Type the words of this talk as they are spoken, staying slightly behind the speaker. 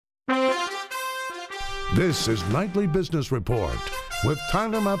This is Nightly Business Report with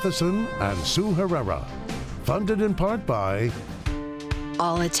Tyler Matheson and Sue Herrera. Funded in part by...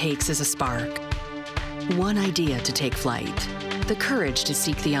 All it takes is a spark. One idea to take flight. The courage to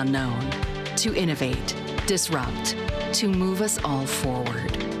seek the unknown. To innovate, disrupt, to move us all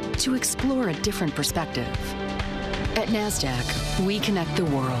forward. To explore a different perspective. At NASDAQ, we connect the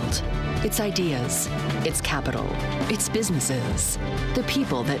world. Its ideas, its capital, its businesses, the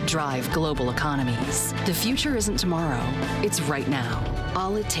people that drive global economies. The future isn't tomorrow, it's right now.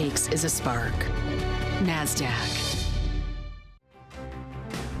 All it takes is a spark. NASDAQ.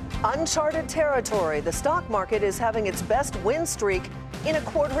 Uncharted territory. The stock market is having its best win streak in a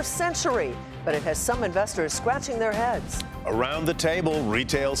quarter century, but it has some investors scratching their heads. Around the table,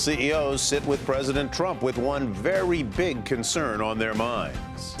 retail CEOs sit with President Trump with one very big concern on their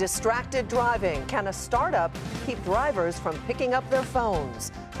minds. Distracted driving. Can a startup keep drivers from picking up their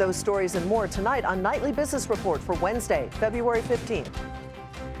phones? Those stories and more tonight on Nightly Business Report for Wednesday, February 15th.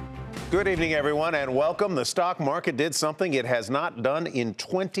 Good evening, everyone, and welcome. The stock market did something it has not done in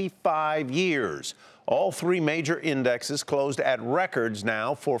 25 years. All three major indexes closed at records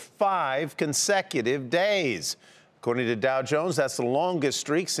now for 5 consecutive days. According to Dow Jones, that's the longest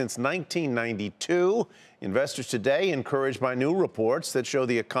streak since 1992. Investors today encouraged by new reports that show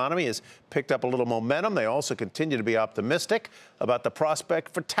the economy has picked up a little momentum. They also continue to be optimistic about the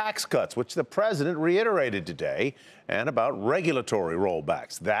prospect for tax cuts, which the president reiterated today, and about regulatory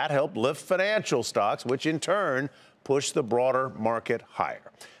rollbacks. That helped lift financial stocks, which in turn pushed the broader market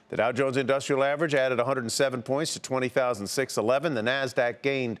higher. The Dow Jones Industrial Average added 107 points to 20,611. The Nasdaq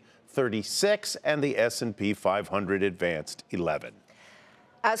gained 36, and the S&P 500 advanced 11.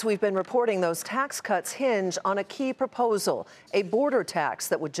 As we've been reporting, those tax cuts hinge on a key proposal, a border tax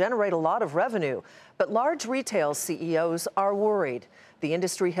that would generate a lot of revenue. But large retail CEOs are worried. The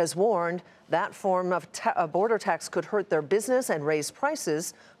industry has warned that form of a border tax could hurt their business and raise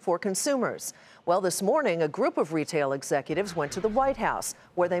prices for consumers. Well, this morning, a group of retail executives went to the White House,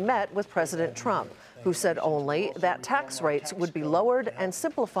 where they met with President Trump, who said only that tax rates would be lowered and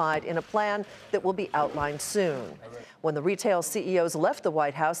simplified in a plan that will be outlined soon. When the retail CEOs left the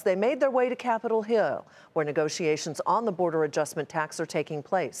White House, they made their way to Capitol Hill, where negotiations on the border adjustment tax are taking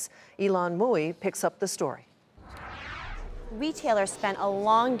place. Ilan Mui picks up the story. Retailers spent a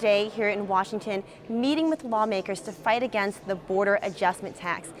long day here in Washington meeting with lawmakers to fight against the border adjustment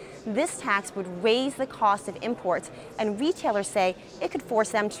tax. This tax would raise the cost of imports, and retailers say it could force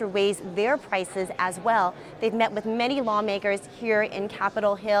them to raise their prices as well. They've met with many lawmakers here in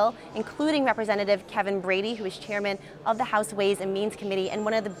Capitol Hill, including Representative Kevin Brady, who is chairman of the House Ways and Means Committee and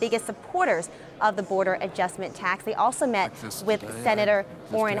one of the biggest supporters of the border adjustment tax. They also met with Senator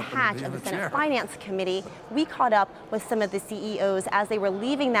Orrin Hatch of the Senate Finance Committee. We caught up with some of the CEOs as they were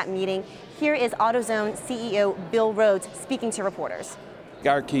leaving that meeting. Here is AutoZone CEO Bill Rhodes speaking to reporters.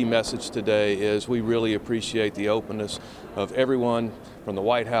 Our key message today is we really appreciate the openness of everyone from the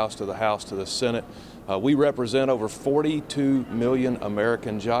White House to the House to the Senate. We represent over 42 million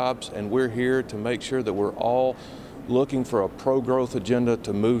American jobs, and we're here to make sure that we're all looking for a pro-growth agenda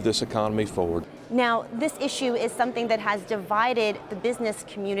to move this economy forward. Now, this issue is something that has divided the business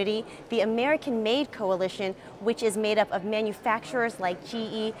community. The American Made Coalition, which is made up of manufacturers like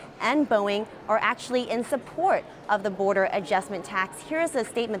GE and Boeing, are actually in support of the border adjustment tax. Here is a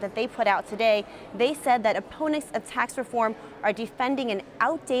statement that they put out today. They said that opponents of tax reform are defending an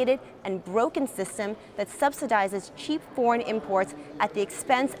outdated and broken system that subsidizes cheap foreign imports at the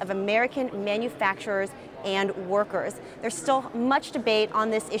expense of American manufacturers and workers. There's still much debate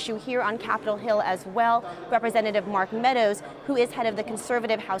on this issue here on Capitol Hill as well. Representative Mark Meadows, who is head of the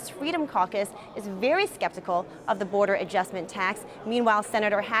conservative House Freedom Caucus, is very skeptical of the border adjustment tax. Meanwhile,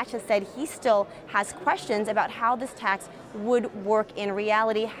 Senator Hatch has said he still has questions about how this tax would work in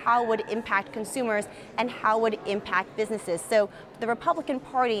reality, how it would impact consumers, and how it would impact businesses. So the Republican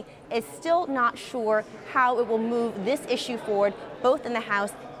Party is still not sure how it will move this issue forward, both in the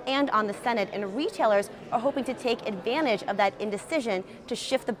House and on the Senate, and retailers are hoping to take advantage of that indecision to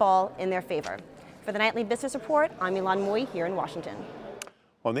shift the ball in their favor. For the Nightly Business Report, I'm Ilan Mui here in Washington.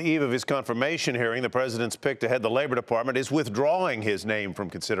 On the eve of his confirmation hearing, the president's pick to head the Labor Department is withdrawing his name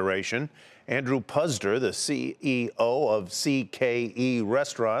from consideration. Andrew Puzder, the CEO of CKE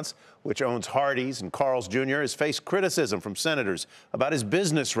Restaurants, which owns Hardee's and Carl's Jr., has faced criticism from senators about his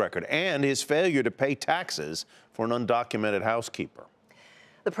business record and his failure to pay taxes for an undocumented housekeeper.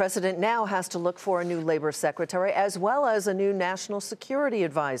 The president now has to look for a new labor secretary as well as a new national security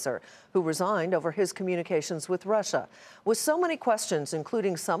advisor who resigned over his communications with Russia. With so many questions,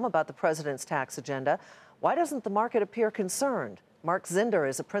 including some about the president's tax agenda, why doesn't the market appear concerned? Mark Zinder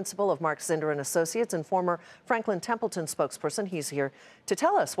is a principal of Mark Zinder & Associates and former Franklin Templeton spokesperson. He's here to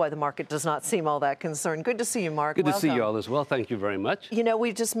tell us why the market does not seem all that concerned. Good to see you, Mark. Good Welcome. to see you all as well. Thank you very much. You know,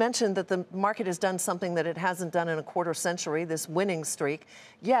 we just mentioned that the market has done something that it hasn't done in a quarter century, this winning streak.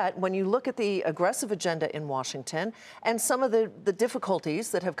 Yet, when you look at the aggressive agenda in Washington and some of the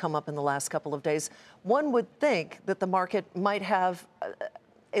difficulties that have come up in the last couple of days, one would think that the market might have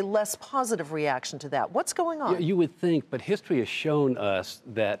a less positive reaction to that. What's going on? Yeah, you would think, but history has shown us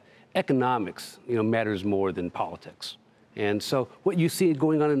that economics, matters more than politics. And so what you see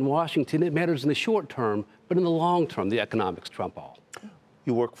going on in Washington, it matters in the short term, but in the long term, the economics trump all.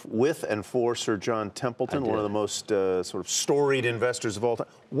 You work with and for Sir John Templeton, one of the most sort of storied investors of all time.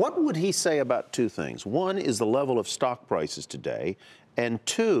 What would he say about two things? One is the level of stock prices today, and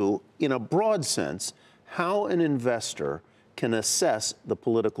two, in a broad sense, how an investor can assess the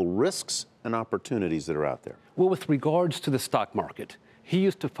political risks and opportunities that are out there. Well, with regards to the stock market, he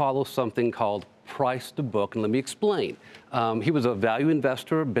used to follow something called price to book, and let me explain. He was a value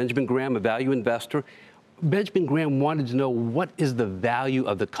investor, Benjamin Graham, a value investor. Benjamin Graham wanted to know what is the value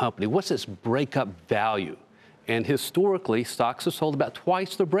of the company, what's its breakup value? And historically, stocks have sold about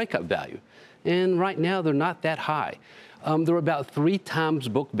twice their breakup value. And right now, they're not that high. They're about 3 times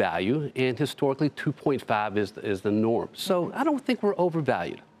book value, and historically 2.5 is the norm. So I don't think we're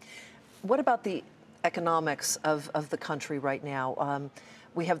overvalued. What about the economics of the country right now?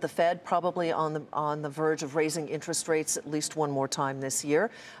 We have the Fed probably on the verge of raising interest rates at least one more time this year.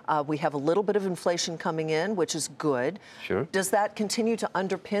 We have a little bit of inflation coming in, which is good. Sure. Does that continue to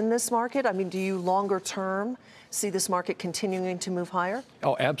underpin this market? I mean, do you longer term see this market continuing to move higher?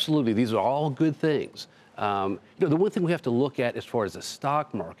 Oh, absolutely. These are all good things. The one thing we have to look at as far as the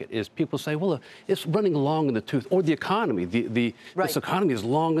stock market is people say, well, it's running long in the tooth, or the economy. This economy is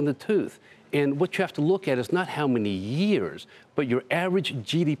long in the tooth. And what you have to look at is not how many years, but your average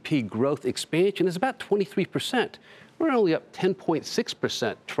GDP growth expansion is about 23%. We're only up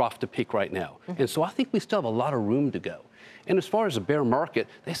 10.6% trough to peak right now. And so I think we still have a lot of room to go. And as far as the bear market,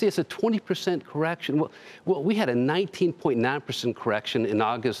 they say it's a 20% correction. Well, we had a 19.9% correction in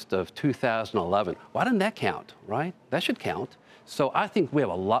August of 2011. Why didn't that count, right? That should count. So I think we have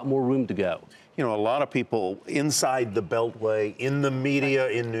a lot more room to go. You know, a lot of people inside the Beltway, in the media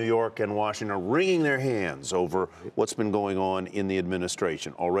in New York and Washington, are wringing their hands over what's been going on in the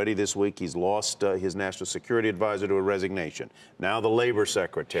administration. Already this week, he's lost his national security advisor to a resignation. Now the labor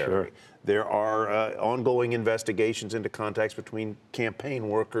secretary. Sure. There are ongoing investigations into contacts between campaign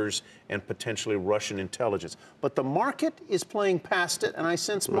workers and potentially Russian intelligence. But the market is playing past it, and I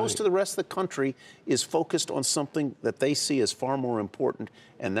sense most of the rest of the country is focused on something that they see as far more important,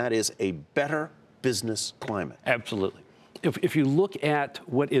 and that is a better business climate. Absolutely. If you look at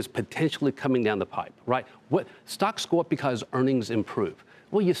what is potentially coming down the pipe, right? What stocks go up because earnings improve.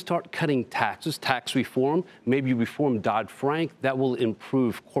 Well, you start cutting taxes, tax reform, maybe you reform Dodd-Frank, that will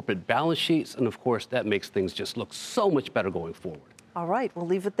improve corporate balance sheets, and of course, that makes things just look so much better going forward. All right, we'll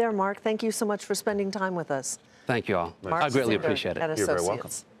leave it there, Mark. Thank you so much for spending time with us. Thank you all. Mark I greatly Zinder appreciate it. You're very welcome.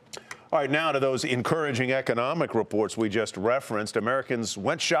 All right, now to those encouraging economic reports we just referenced. Americans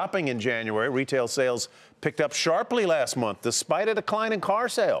went shopping in January. Retail sales picked up sharply last month, despite a decline in car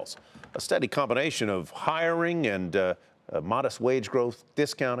sales. A steady combination of hiring and modest wage growth,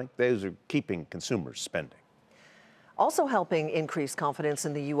 discounting, those are keeping consumers spending. Also helping increase confidence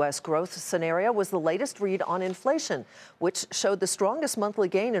in the U.S. growth scenario was the latest read on inflation, which showed the strongest monthly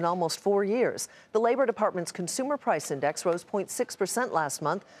gain in almost 4 years. The Labor Department's Consumer Price Index rose 0.6% last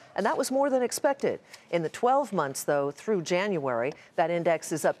month, and that was more than expected. In the 12 months, though, through January, that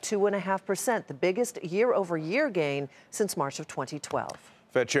index is up 2.5%, the biggest year-over-year gain since March of 2012.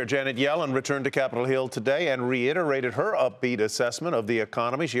 Fed Chair Janet Yellen returned to Capitol Hill today and reiterated her upbeat assessment of the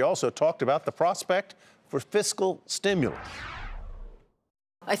economy. She also talked about the prospect for fiscal stimulus.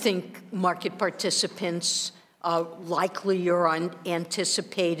 I think market participants likely are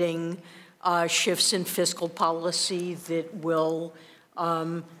anticipating shifts in fiscal policy that will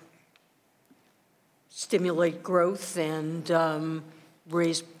stimulate growth and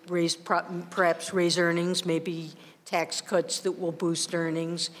perhaps raise earnings, maybe tax cuts that will boost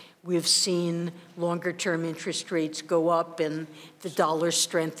earnings. We've seen longer-term interest rates go up and the dollar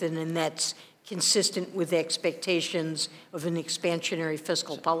strengthen, and that's consistent with expectations of an expansionary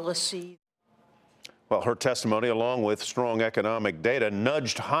fiscal policy. Well, her testimony, along with strong economic data,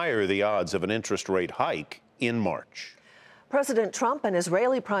 nudged higher the odds of an interest rate hike in March. President Trump and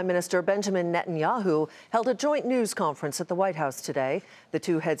Israeli Prime Minister Benjamin Netanyahu held a joint news conference at the White House today. The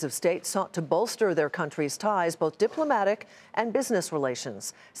two heads of state sought to bolster their countries' ties, both diplomatic and business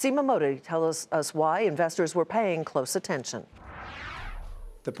relations. Seema Modi tells us why investors were paying close attention.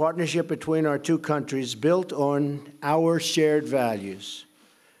 The partnership between our two countries, built on our shared values,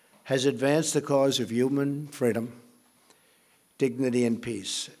 has advanced the cause of human freedom, dignity, and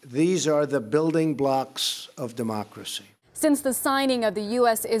peace. These are the building blocks of democracy. Since the signing of the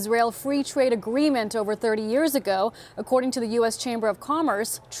U.S.-Israel Free Trade Agreement over 30 years ago, according to the U.S. Chamber of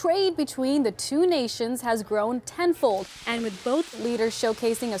Commerce, trade between the two nations has grown tenfold. And with both leaders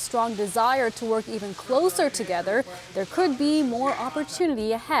showcasing a strong desire to work even closer together, there could be more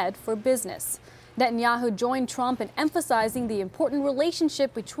opportunity ahead for business. Netanyahu joined Trump in emphasizing the important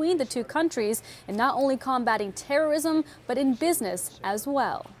relationship between the two countries in not only combating terrorism, but in business as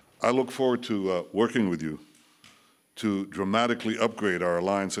well. I look forward to working with you to dramatically upgrade our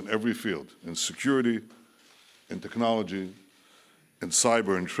alliance in every field, in security, in technology, in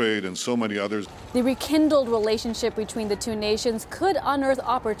cyber and trade, and so many others. The rekindled relationship between the two nations could unearth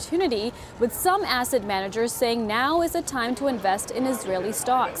opportunity, with some asset managers saying now is the time to invest in Israeli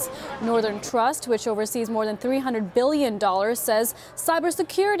stocks. Northern Trust, which oversees more than $300 billion, says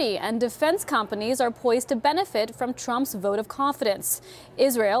cybersecurity and defense companies are poised to benefit from Trump's vote of confidence.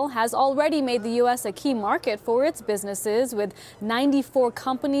 Israel has already made the U.S. a key market for its businesses, with 94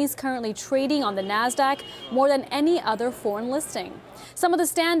 companies currently trading on the NASDAQ, more than any other foreign listing. Some of the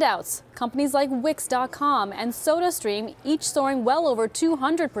standouts, companies like Wix.com and SodaStream, each soaring well over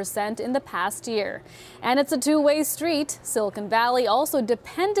 200% in the past year. And it's a two-way street. Silicon Valley also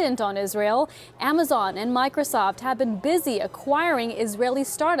dependent on Israel. Amazon and Microsoft have been busy acquiring Israeli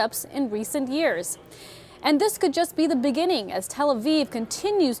startups in recent years. And this could just be the beginning as Tel Aviv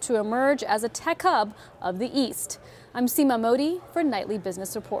continues to emerge as a tech hub of the East. I'm Seema Modi for Nightly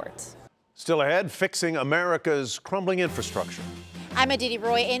Business Report. Still ahead, fixing America's crumbling infrastructure. I'm Aditi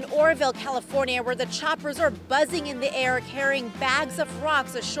Roy in Oroville, California, where the choppers are buzzing in the air, carrying bags of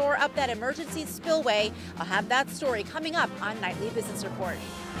rocks to shore up that emergency spillway. I'll have that story coming up on Nightly Business Report.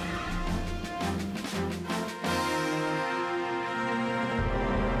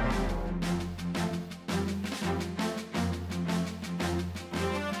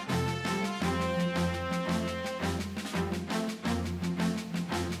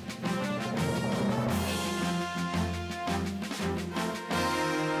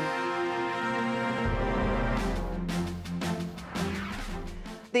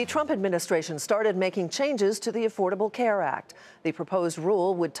 The Trump administration started making changes to the Affordable Care Act. The proposed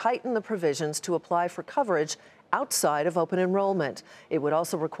rule would tighten the provisions to apply for coverage outside of open enrollment. It would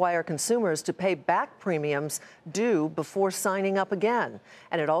also require consumers to pay back premiums due before signing up again.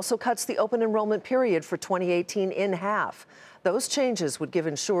 And it also cuts the open enrollment period for 2018 in half. Those changes would give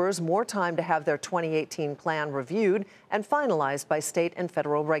insurers more time to have their 2018 plan reviewed and finalized by state and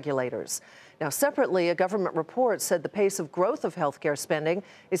federal regulators. Now, separately, a government report said the pace of growth of health care spending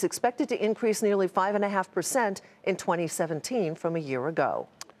is expected to increase nearly 5.5% in 2017 from a year ago.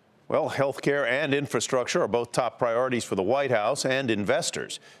 Well, health care and infrastructure are both top priorities for the White House and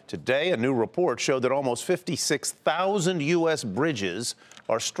investors. Today, a new report showed that almost 56,000 U.S. bridges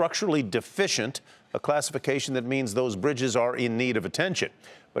are structurally deficient, a classification that means those bridges are in need of attention.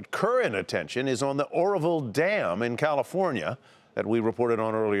 But current attention is on the Oroville Dam in California that we reported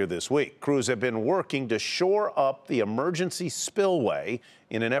on earlier this week. Crews have been working to shore up the emergency spillway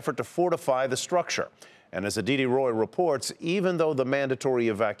in an effort to fortify the structure. And as Aditi Roy reports, even though the mandatory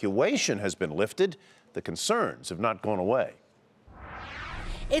evacuation has been lifted, the concerns have not gone away.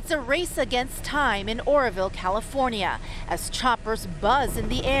 It's a race against time in Oroville, California, as choppers buzz in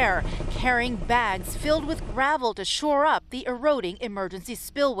the air, carrying bags filled with gravel to shore up the eroding emergency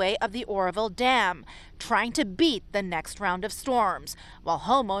spillway of the Oroville Dam, trying to beat the next round of storms, while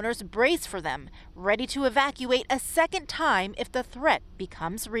homeowners brace for them, ready to evacuate a second time if the threat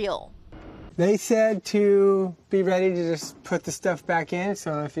becomes real. They said to be ready to just put the stuff back in,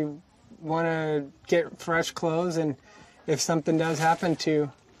 so if you want to get fresh clothes and if something does happen, to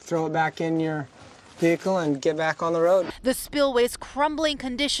throw it back in your vehicle and get back on the road. The spillway's crumbling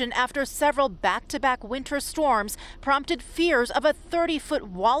condition after several back-to-back winter storms prompted fears of a 30-foot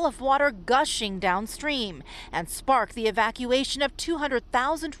wall of water gushing downstream and sparked the evacuation of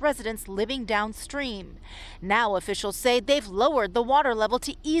 200,000 residents living downstream. Now officials say they've lowered the water level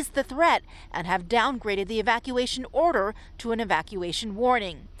to ease the threat and have downgraded the evacuation order to an evacuation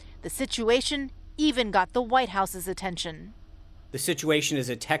warning. The situation even got the White House's attention. The situation is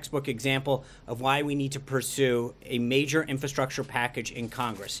a textbook example of why we need to pursue a major infrastructure package in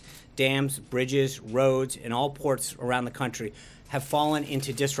Congress. Dams, bridges, roads, and all ports around the country have fallen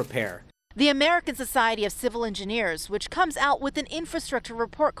into disrepair. The American Society of Civil Engineers, which comes out with an infrastructure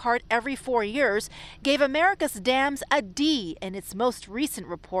report card every 4 years, gave America's dams a D in its most recent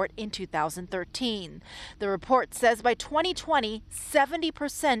report in 2013. The report says by 2020,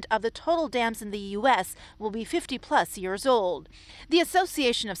 70% of the total dams in the U.S. will be 50-plus years old. The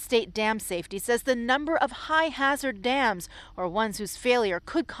Association of State Dam Safety says the number of high-hazard dams, or ones whose failure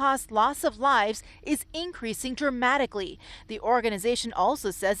could cause loss of lives, is increasing dramatically. The organization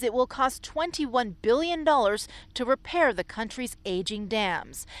also says it will cost $21 billion to repair the country's aging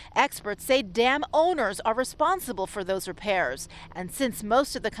dams. Experts say dam owners are responsible for those repairs. And since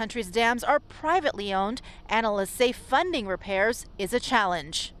most of the country's dams are privately owned, analysts say funding repairs is a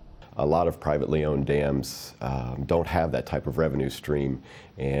challenge. A lot of privately owned dams don't have that type of revenue stream,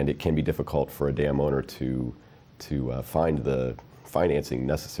 and it can be difficult for a dam owner to find the financing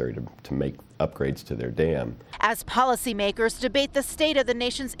necessary to make upgrades to their dam. As policymakers debate the state of the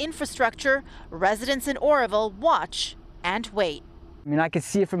nation's infrastructure, residents in Oroville watch and wait. I mean, I can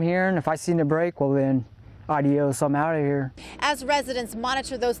see it from here, and if I see it break, well then, adios, I'm out of here. As residents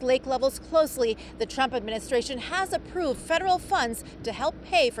monitor those lake levels closely, the Trump administration has approved federal funds to help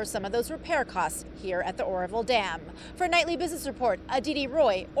pay for some of those repair costs here at the Oroville Dam. For Nightly Business Report, Aditi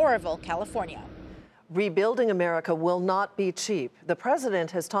Roy, Oroville, California. Rebuilding America will not be cheap. The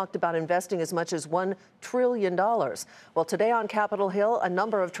president has talked about investing as much as $1 trillion. Well, today on Capitol Hill, a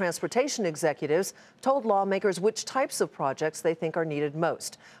number of transportation executives told lawmakers which types of projects they think are needed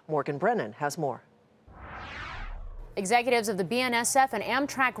most. Morgan Brennan has more. Executives of the BNSF and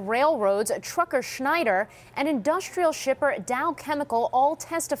Amtrak railroads, trucker Schneider, and industrial shipper Dow Chemical all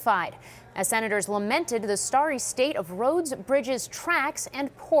testified as senators lamented the sorry state of roads, bridges, tracks,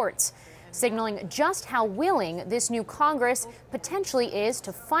 and ports, signaling just how willing this new Congress potentially is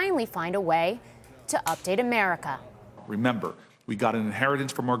to finally find a way to update America. Remember, we got an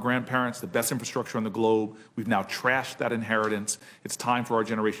inheritance from our grandparents, the best infrastructure on the globe. We've now trashed that inheritance. It's time for our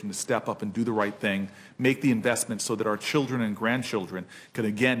generation to step up and do the right thing, make the investments so that our children and grandchildren can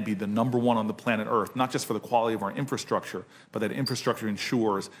again be the #1 on the planet Earth, not just for the quality of our infrastructure, but that infrastructure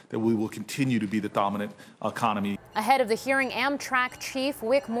ensures that we will continue to be the dominant economy. Ahead of the hearing, Amtrak chief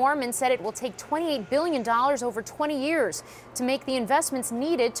Wick Moorman said it will take $28 billion over 20 years to make the investments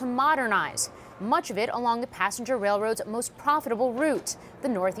needed to modernize, much of it along the passenger railroad's most profitable route, the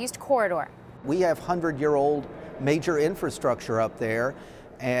Northeast Corridor. We have 100-year-old major infrastructure up there,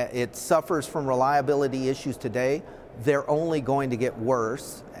 and it suffers from reliability issues today. They're only going to get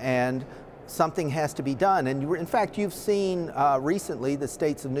worse, and something has to be done. And in fact, you've seen recently the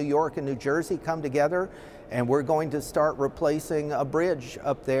states of New York and New Jersey come together, and we're going to start replacing a bridge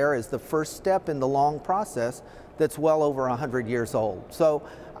up there as the first step in the long process that's well over 100 years old. So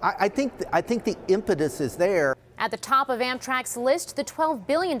I think the impetus is there. At the top of Amtrak's list, the $12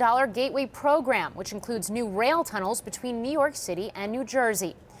 billion Gateway program, which includes new rail tunnels between New York City and New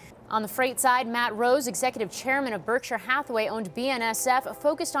Jersey. On the freight side, Matt Rose, executive chairman of Berkshire Hathaway-owned BNSF,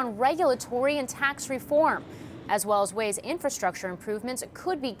 focused on regulatory and tax reform, as well as ways infrastructure improvements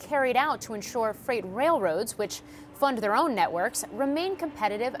could be carried out to ensure freight railroads, which fund their own networks, remain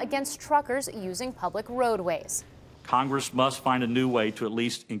competitive against truckers using public roadways. Congress must find a new way to at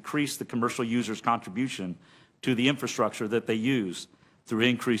least increase the commercial users' contribution to the infrastructure that they use through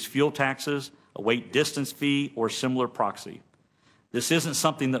increased fuel taxes, a weight distance fee, or similar proxy. This isn't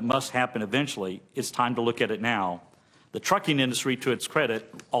something that must happen eventually. It's time to look at it now. The trucking industry, to its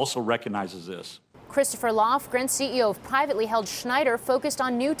credit, also recognizes this. Christopher Lofgren, CEO of privately held Schneider, focused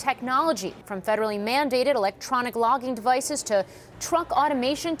on new technology, from federally mandated electronic logging devices to truck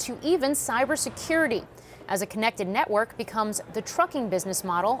automation to even cybersecurity, as a connected network becomes the trucking business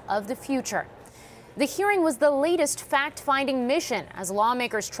model of the future. The hearing was the latest fact-finding mission as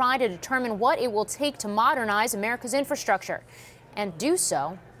lawmakers try to determine what it will take to modernize America's infrastructure and do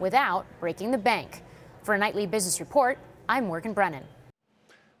so without breaking the bank. For a Nightly Business Report, I'm Morgan Brennan.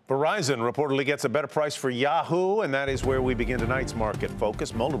 Verizon reportedly gets a better price for Yahoo, and that is where we begin tonight's market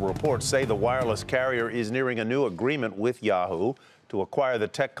focus. Multiple reports say the wireless carrier is nearing a new agreement with Yahoo to acquire the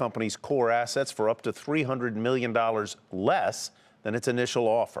tech company's core assets for up to $300 million less than its initial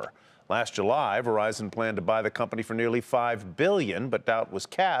offer. Last July, Verizon planned to buy the company for nearly $5 billion, but doubt was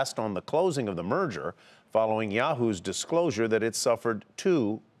cast on the closing of the merger following Yahoo's disclosure that it suffered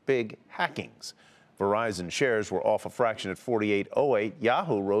 2 big hackings. Verizon shares were off a fraction at $48.08.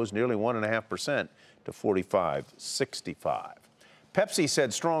 Yahoo rose nearly 1.5% to $45.65. Pepsi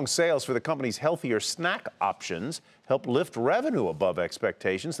said strong sales for the company's healthier snack options helped lift revenue above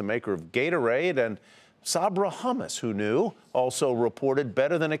expectations. The maker of Gatorade and Sabra Hummus, who knew, also reported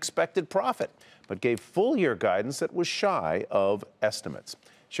better than expected profit, but gave full-year guidance that was shy of estimates.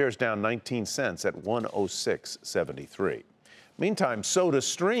 Shares down 19 cents at 106.73. Meantime,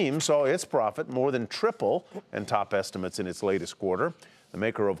 SodaStream saw its profit more than triple and top estimates in its latest quarter. The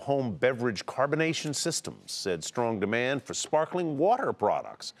maker of home beverage carbonation systems said strong demand for sparkling water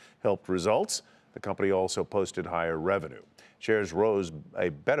products helped results. The company also posted higher revenue. Shares rose a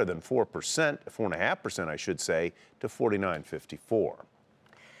better than 4.5%, I should say, to $49.54.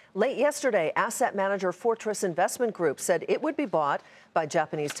 Late yesterday, asset manager Fortress Investment Group said it would be bought by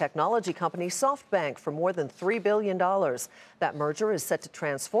Japanese technology company SoftBank for more than $3 billion. That merger is set to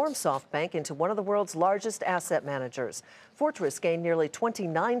transform SoftBank into one of the world's largest asset managers. Fortress gained nearly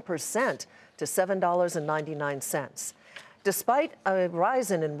 29% to $7.99. Despite a rise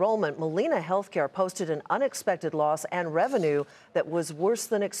in enrollment, Molina Healthcare posted an unexpected loss and revenue that was worse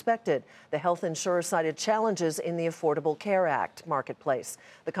than expected. The health insurer cited challenges in the Affordable Care Act marketplace.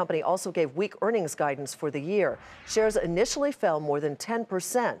 The company also gave weak earnings guidance for the year. Shares initially fell more than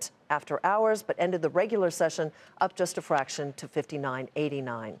 10% after hours, but ended the regular session up just a fraction to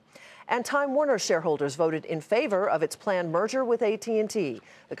 $59.89. And Time Warner shareholders voted in favor of its planned merger with AT&T.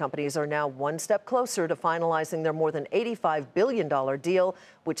 The companies are now one step closer to finalizing their more than $85 billion deal,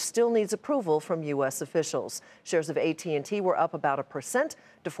 which still needs approval from U.S. officials. Shares of AT&T were up about 1%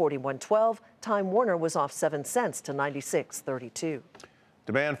 to $41.12. Time Warner was off 7 cents to $96.32.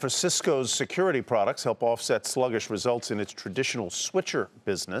 Demand for Cisco's security products help offset sluggish results in its traditional switcher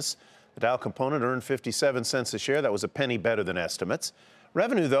business. The Dow component earned 57 cents a share. That was a penny better than estimates.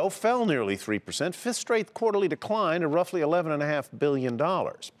 Revenue, though, fell nearly 3%, fifth straight quarterly decline to roughly $11.5 billion.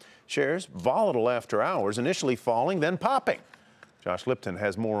 Shares volatile after hours, initially falling, then popping. Josh Lipton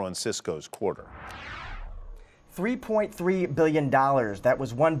has more on Cisco's quarter. $3.3 billion. That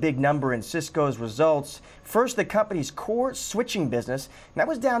was one big number in Cisco's results. First, the company's core switching business, and that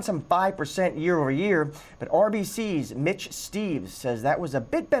was down some 5% year over year. But RBC's Mitch Steves says that was a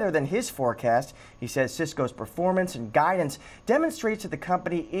bit better than his forecast. He says Cisco's performance and guidance demonstrates that the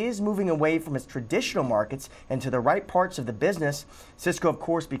company is moving away from its traditional markets and to the right parts of the business. Cisco, of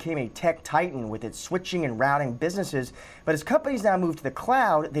course, became a tech titan with its switching and routing businesses. But as companies now move to the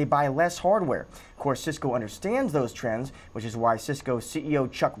cloud, they buy less hardware. Of course, Cisco understands those trends, which is why Cisco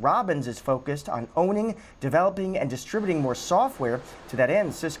CEO Chuck Robbins is focused on owning, developing, and distributing more software. To that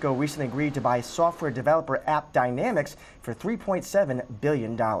end, Cisco recently agreed to buy software developer App Dynamics for $3.7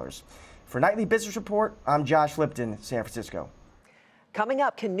 billion. For Nightly Business Report, I'm Josh Lipton, San Francisco. Coming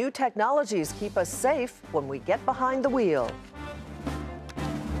up, can new technologies keep us safe when we get behind the wheel?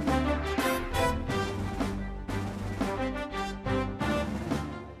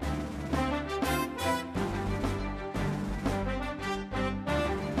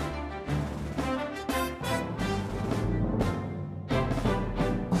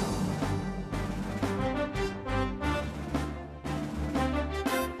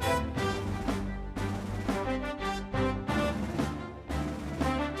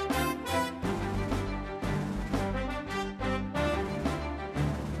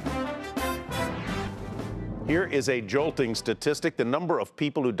 Here is a jolting statistic. The number of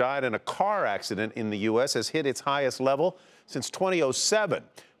people who died in a car accident in the U.S. has hit its highest level since 2007.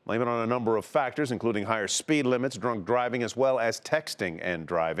 Blame it on a number of factors, including higher speed limits, drunk driving, as well as texting and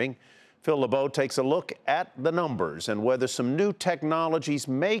driving. Phil LeBeau takes a look at the numbers and whether some new technologies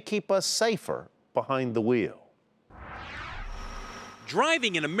may keep us safer behind the wheel.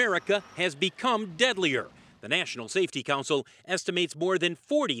 Driving in America has become deadlier. The National Safety Council estimates more than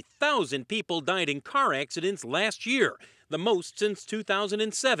 40,000 people died in car accidents last year, the most since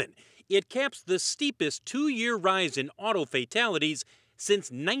 2007. It caps the steepest two-year rise in auto fatalities since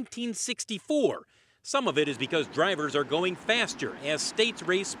 1964. Some of it is because drivers are going faster as states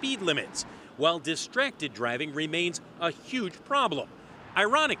raise speed limits, while distracted driving remains a huge problem.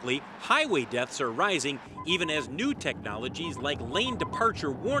 Ironically, highway deaths are rising even as new technologies like lane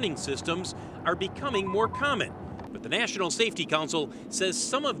departure warning systems are becoming more common. But the National Safety Council says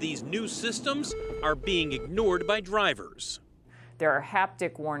some of these new systems are being ignored by drivers. There are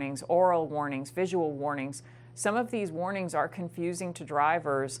haptic warnings, oral warnings, visual warnings. Some of these warnings are confusing to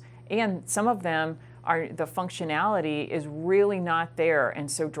drivers, and some of them are, the functionality is really not there,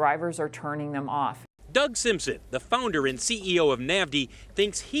 and so drivers are turning them off. Doug Simpson, the founder and CEO of Navdi,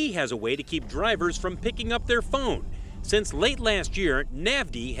 thinks he has a way to keep drivers from picking up their phone. Since late last year,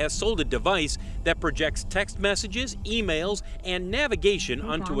 Navdi has sold a device that projects text messages, emails, and navigation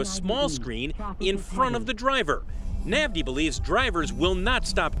onto a small screen in front of the driver. Navdi believes drivers will not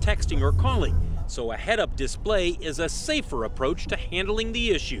stop texting or calling, so a head-up display is a safer approach to handling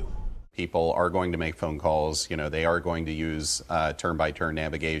the issue. people are going to make phone calls. You know, they are going to use turn-by-turn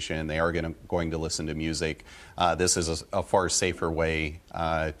navigation. They are going to listen to music. This is a far safer way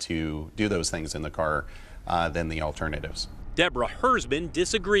to do those things in the car than the alternatives. Deborah Hersman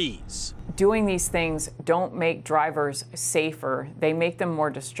disagrees. Doing these things don't make drivers safer. They make them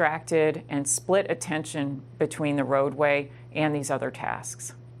more distracted and split attention between the roadway and these other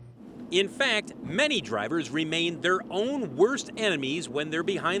tasks. In fact, many drivers remain their own worst enemies when they're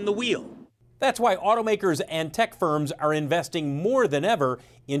behind the wheel. That's why automakers and tech firms are investing more than ever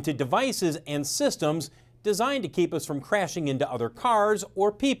into devices and systems designed to keep us from crashing into other cars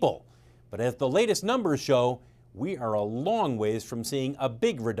or people. But as the latest numbers show, we are a long ways from seeing a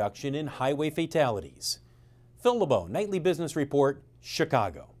big reduction in highway fatalities. Phil LeBeau, Nightly Business Report,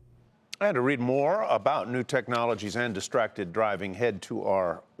 Chicago. And to read more about new technologies and distracted driving, head to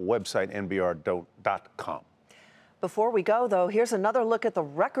our website, nbr.com. Before we go, though, here's another look at the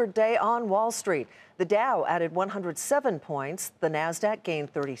record day on Wall Street. The Dow added 107 points, the Nasdaq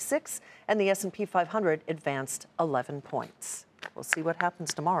gained 36, and the S&P 500 advanced 11 points. We'll see what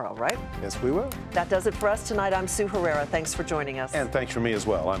happens tomorrow, right? Yes, we will. That does it for us tonight. I'm Sue Herrera. Thanks for joining us. And thanks for me as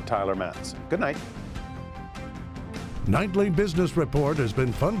well. I'm Tyler Madison. Good night. Nightly Business Report has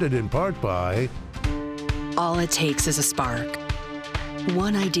been funded in part by... All it takes is a spark.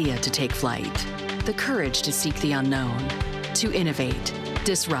 One idea to take flight. The courage to seek the unknown. To innovate,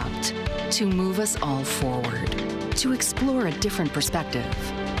 disrupt. To move us all forward. To explore a different perspective.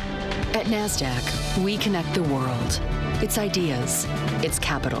 At NASDAQ, we connect the world. Its ideas, its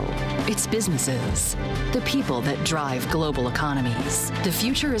capital, its businesses, the people that drive global economies. The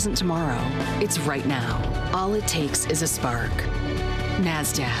future isn't tomorrow, it's right now. All it takes is a spark.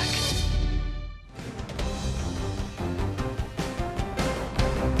 NASDAQ.